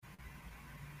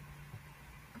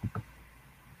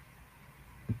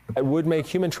It would make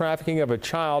human trafficking of a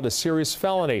child a serious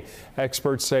felony.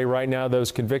 Experts say right now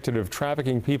those convicted of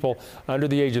trafficking people under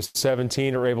the age of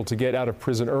 17 are able to get out of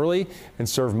prison early and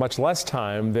serve much less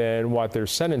time than what they're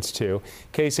sentenced to.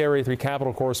 Case Area 3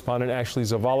 Capitol correspondent Ashley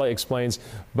Zavala explains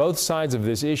both sides of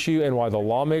this issue and why the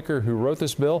lawmaker who wrote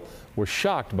this bill was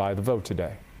shocked by the vote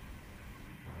today.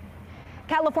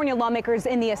 California lawmakers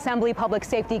in the Assembly Public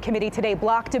Safety Committee today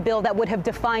blocked a bill that would have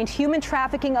defined human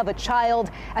trafficking of a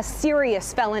child a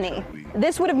serious felony.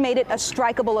 This would have made it a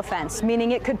strikeable offense,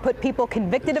 meaning it could put people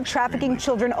convicted of trafficking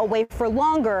children away for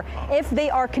longer if they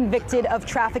are convicted of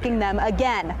trafficking them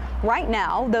again. Right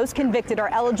now, those convicted are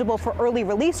eligible for early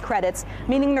release credits,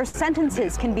 meaning their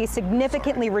sentences can be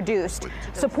significantly reduced.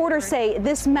 Supporters say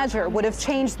this measure would have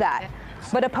changed that.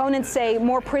 But opponents say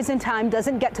more prison time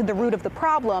doesn't get to the root of the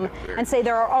problem and say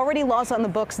there are already laws on the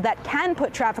books that can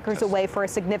put traffickers away for a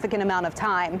significant amount of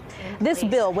time. This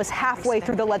bill was halfway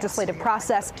through the legislative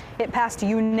process. It passed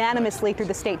unanimously through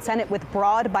the state Senate with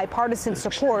broad bipartisan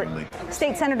support.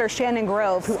 State Senator Shannon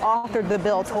Grove, who authored the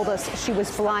bill, told us she was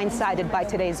blindsided by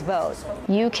today's vote.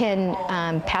 You can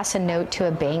pass a note to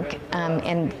a bank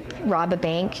and rob a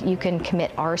bank. You can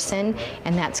commit arson,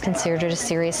 and that's considered a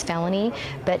serious felony.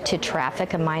 But to traffic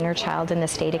a minor child in the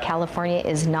state of California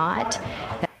is not.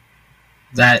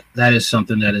 That is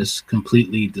something that is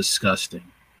completely disgusting.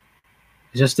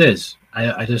 It just is.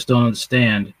 I just don't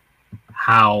understand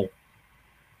how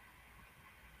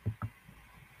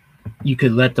you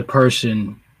could let the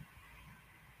person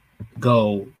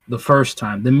go the first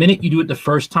time. The minute you do it the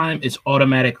first time, it's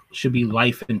automatic, should be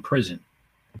life in prison.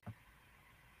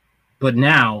 But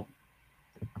now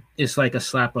it's like a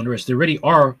slap on the wrist. There already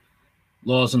are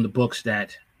laws in the books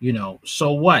that,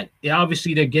 so what?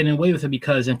 Obviously, they're getting away with it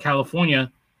because in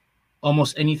California,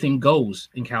 almost anything goes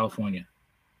in California.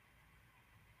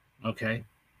 Okay.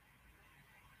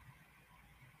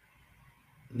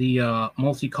 The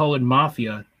multicolored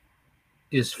mafia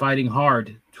is fighting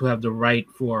hard to have the right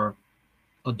for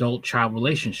adult-child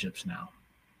relationships now.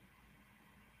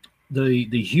 The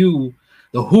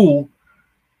WHO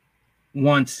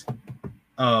wants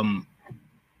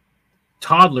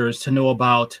toddlers to know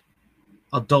about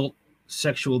adult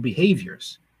sexual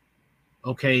behaviors.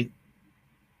 Okay,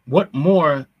 what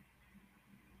more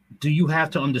do you have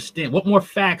to understand? What more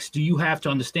facts do you have to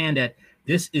understand that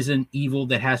this is an evil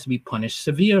that has to be punished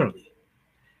severely?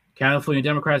 California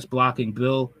Democrats blocking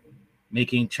bill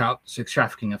making child sex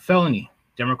trafficking a felony.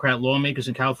 Democrat lawmakers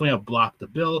in California have blocked the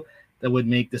bill that would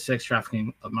make the sex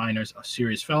trafficking of minors a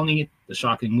serious felony. The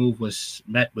shocking move was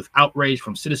met with outrage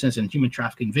from citizens and human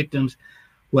trafficking victims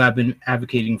who have been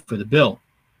advocating for the bill.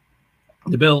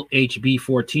 The bill, HB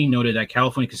 14, noted that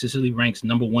California consistently ranks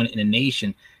number one in the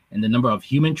nation in the number of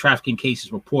human trafficking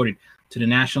cases reported to the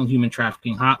National Human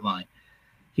Trafficking Hotline.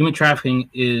 Human trafficking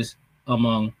is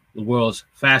among the world's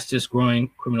fastest growing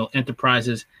criminal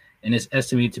enterprises and is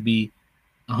estimated to be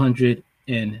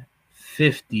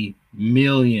 150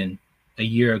 million a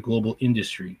year global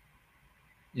industry.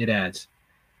 It adds,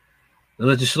 the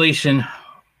legislation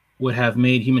would have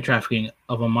made human trafficking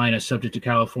of a minor subject to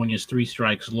California's three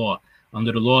strikes law.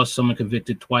 Under the law, someone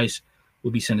convicted twice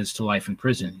would be sentenced to life in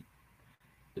prison.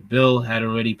 The bill had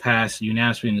already passed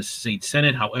unanimously in the state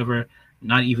Senate. However,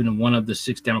 not even one of the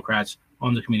 6 Democrats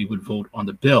on the committee would vote on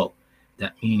the bill.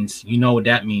 That means, what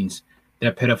that means,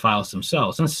 they're pedophiles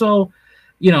themselves. And so,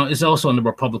 it's also on the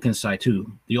Republican side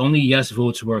too. The only yes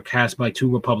votes were cast by 2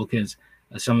 Republicans,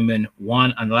 Assemblyman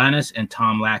Juan Alanis and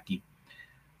Tom Lackey.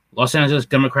 Los Angeles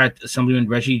Democrat Assemblyman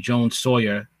Reggie Jones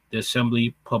Sawyer, the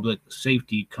Assembly Public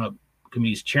Safety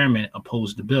Committee's chairman,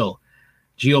 opposed the bill.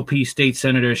 GOP State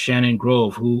Senator Shannon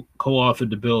Grove, who co-authored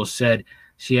the bill, said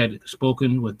she had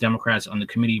spoken with Democrats on the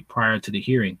committee prior to the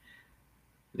hearing.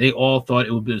 They all thought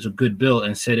it was a good bill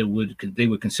and said they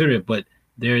would consider it, but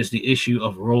there is the issue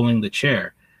of rolling the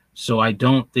chair. So I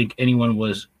don't think anyone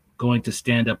was going to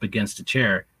stand up against the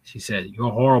chair. She said,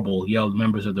 "You're horrible," yelled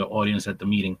members of the audience at the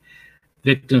meeting.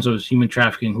 Victims of human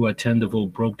trafficking who attend the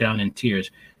vote broke down in tears.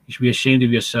 "You should be ashamed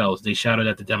of yourselves," they shouted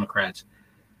at the Democrats.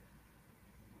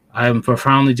 "I am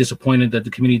profoundly disappointed that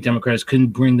the committee Democrats couldn't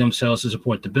bring themselves to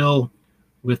support the bill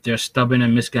with their stubborn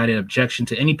and misguided objection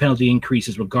to any penalty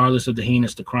increases, regardless of the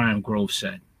heinous the crime," Grove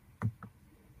said.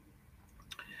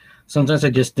 Sometimes I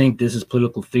just think this is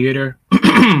political theater.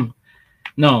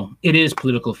 No, it is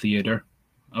political theater,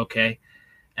 okay?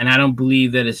 And I don't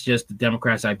believe that it's just the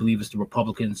Democrats. I believe it's the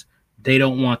Republicans. They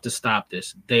don't want to stop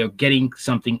this. They are getting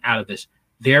something out of this.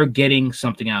 They're getting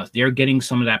something out. They're getting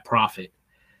some of that profit,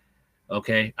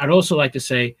 okay? I'd also like to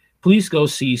say, please go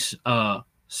see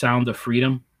Sound of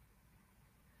Freedom.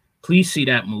 Please see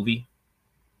that movie,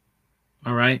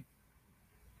 all right?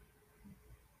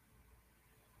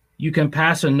 You can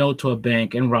pass a note to a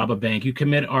bank and rob a bank. You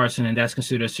commit arson, and that's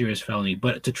considered a serious felony.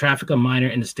 But to traffic a minor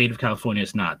in the state of California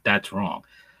is not. That's wrong.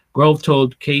 Grove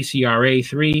told KCRA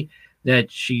 3 that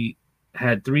she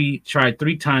had tried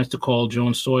three times to call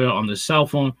Joan Sawyer on the cell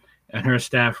phone, and her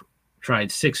staff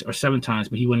tried 6 or 7 times,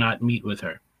 but he would not meet with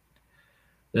her.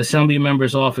 The Assembly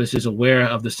member's office is aware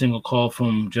of the single call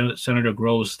from Senator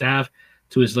Grove's staff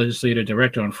to his legislative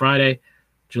director on Friday,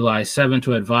 July 7,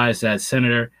 to advise that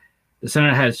the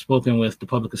senator had spoken with the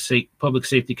Public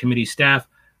Safety Committee staff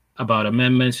about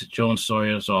amendments, Joan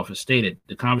Sawyer's office stated.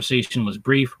 The conversation was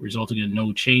brief, resulting in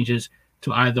no changes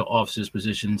to either office's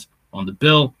positions on the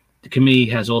bill. The committee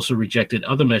has also rejected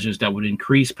other measures that would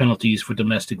increase penalties for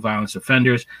domestic violence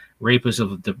offenders, rapists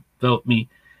of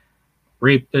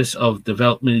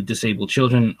developmentally disabled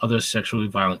children, and other sexually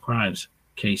violent crimes,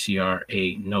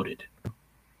 KCRA noted.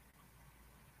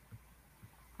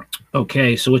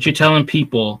 Okay, so what you're telling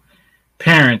people,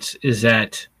 parents, is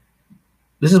that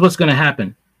this is what's going to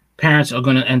happen. Parents are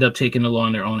going to end up taking the law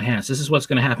in their own hands. This is what's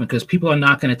going to happen because people are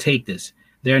not going to take this.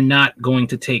 They're not going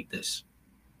to take this.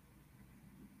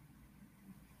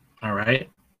 All right.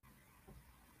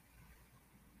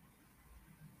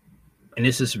 And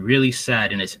this is really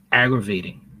sad and it's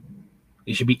aggravating.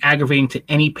 It should be aggravating to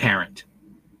any parent.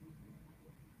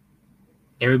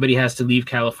 Everybody has to leave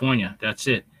California. That's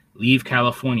it. Leave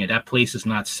California. That place is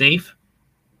not safe.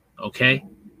 Okay?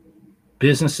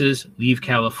 Businesses, leave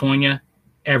California.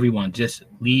 Everyone, just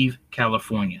leave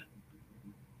California.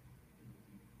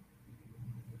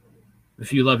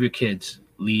 If you love your kids,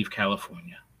 leave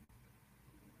California.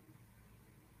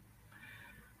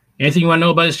 Anything you want to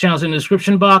know about this channel is in the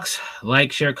description box.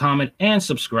 Like, share, comment, and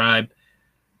subscribe.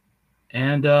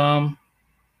 And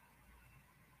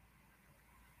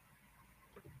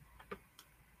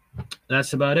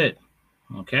that's about it.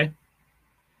 Okay.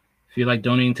 If you like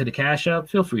donating to the Cash App,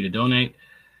 feel free to donate.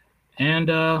 And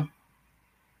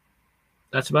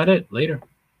that's about it. Later.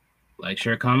 Like,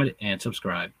 share, comment, and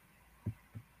subscribe.